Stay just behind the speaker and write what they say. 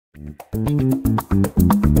This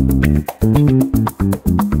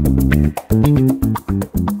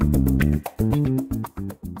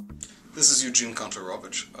is Eugene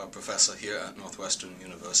Kontorovich, a professor here at Northwestern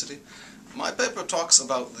University. My paper talks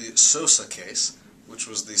about the Sosa case, which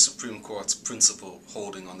was the Supreme Court's principal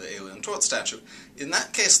holding on the Alien Tort Statute. In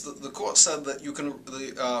that case, the court said that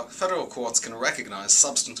the federal courts can recognize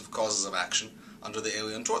substantive causes of action under the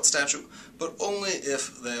Alien Tort Statute, but only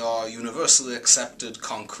if they are universally accepted,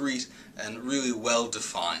 concrete, and really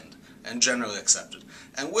well-defined, and generally accepted.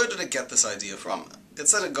 And where did it get this idea from? It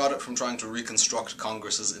said it got it from trying to reconstruct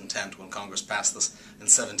Congress's intent when Congress passed this in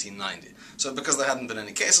 1790. So because there hadn't been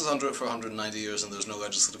any cases under it for 190 years and there's no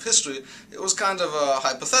legislative history, it was kind of a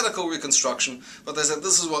hypothetical reconstruction, but they said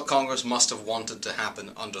this is what Congress must have wanted to happen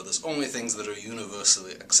under this, only things that are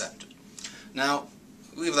universally accepted. Now,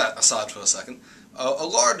 leave that aside for a second. A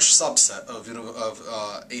large subset of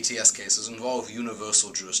ATS cases involve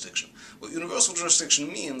universal jurisdiction. What universal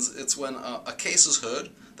jurisdiction means, it's when a case is heard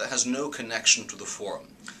that has no connection to the forum.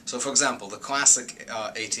 So, for example, the classic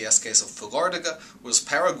ATS case of Philardiga was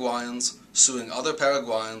Paraguayans suing other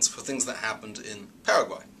Paraguayans for things that happened in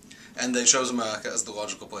Paraguay. And they chose America as the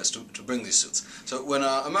logical place to bring these suits. So when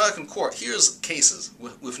an American court hears cases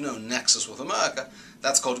with no nexus with America,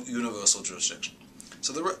 that's called universal jurisdiction.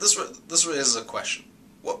 So this raises a question.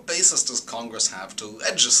 What basis does Congress have to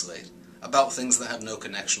legislate about things that have no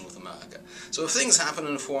connection with America? So if things happen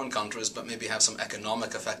in foreign countries but maybe have some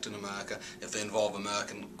economic effect in America, if they involve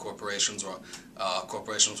American corporations or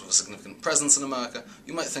corporations with a significant presence in America,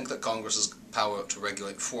 you might think that Congress's power to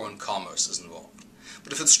regulate foreign commerce is involved.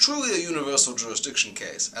 But if it's truly a universal jurisdiction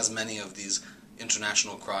case, as many of these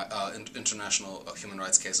international human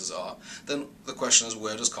rights cases are, then the question is,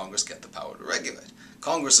 where does Congress get the power to regulate?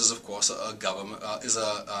 Congress is, of course, a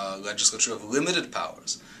legislature of limited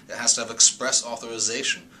powers. It has to have express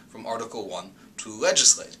authorization from Article 1 to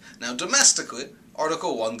legislate. Now, domestically,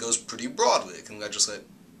 Article 1 goes pretty broadly. It can legislate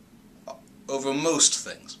over most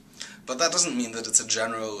things. But that doesn't mean that it's a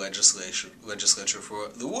general legislature for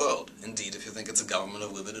the world. Indeed, if you think it's a government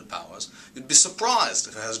of limited powers, you'd be surprised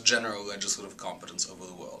if it has general legislative competence over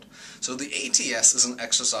the world. So the ATS is an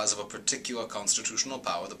exercise of a particular constitutional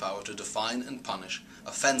power, the power to define and punish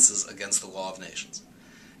offenses against the law of nations.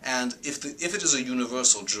 And if it is a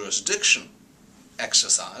universal jurisdiction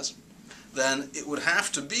exercise, then it would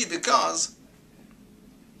have to be because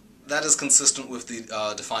that is consistent with the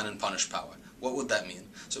define and punish power. What would that mean?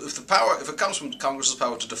 So if it comes from Congress's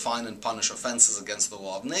power to define and punish offenses against the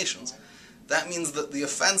law of nations, that means that the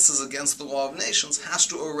offenses against the law of nations has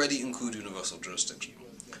to already include universal jurisdiction.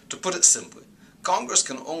 To put it simply, Congress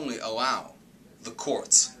can only allow the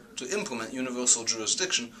courts to implement universal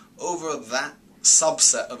jurisdiction over that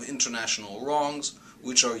subset of international wrongs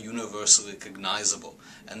which are universally cognizable.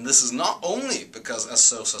 And this is not only because, as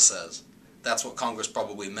Sosa says, that's what Congress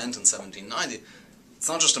probably meant in 1790, it's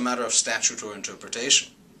not just a matter of statutory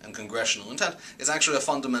interpretation and congressional intent, it's actually a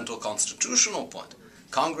fundamental constitutional point.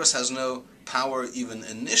 Congress has no power even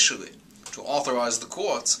initially to authorize the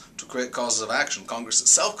courts to create causes of action. Congress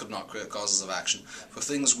itself could not create causes of action for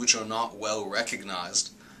things which are not well recognized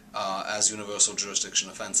as universal jurisdiction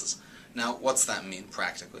offenses. Now, what's that mean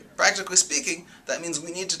practically? Practically speaking, that means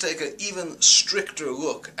we need to take an even stricter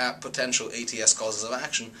look at potential ATS causes of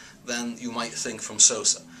action than you might think from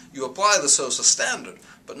Sosa. You apply the Sosa standard,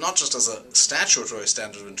 but not just as a statutory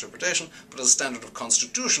standard of interpretation, but as a standard of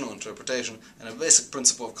constitutional interpretation, and a basic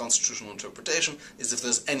principle of constitutional interpretation is if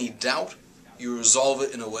there's any doubt, you resolve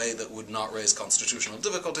it in a way that would not raise constitutional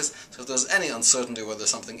difficulties. So if there's any uncertainty whether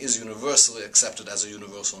something is universally accepted as a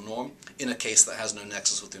universal norm in a case that has no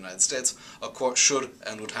nexus with the United States, a court should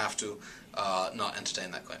and would have to not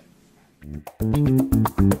entertain that claim.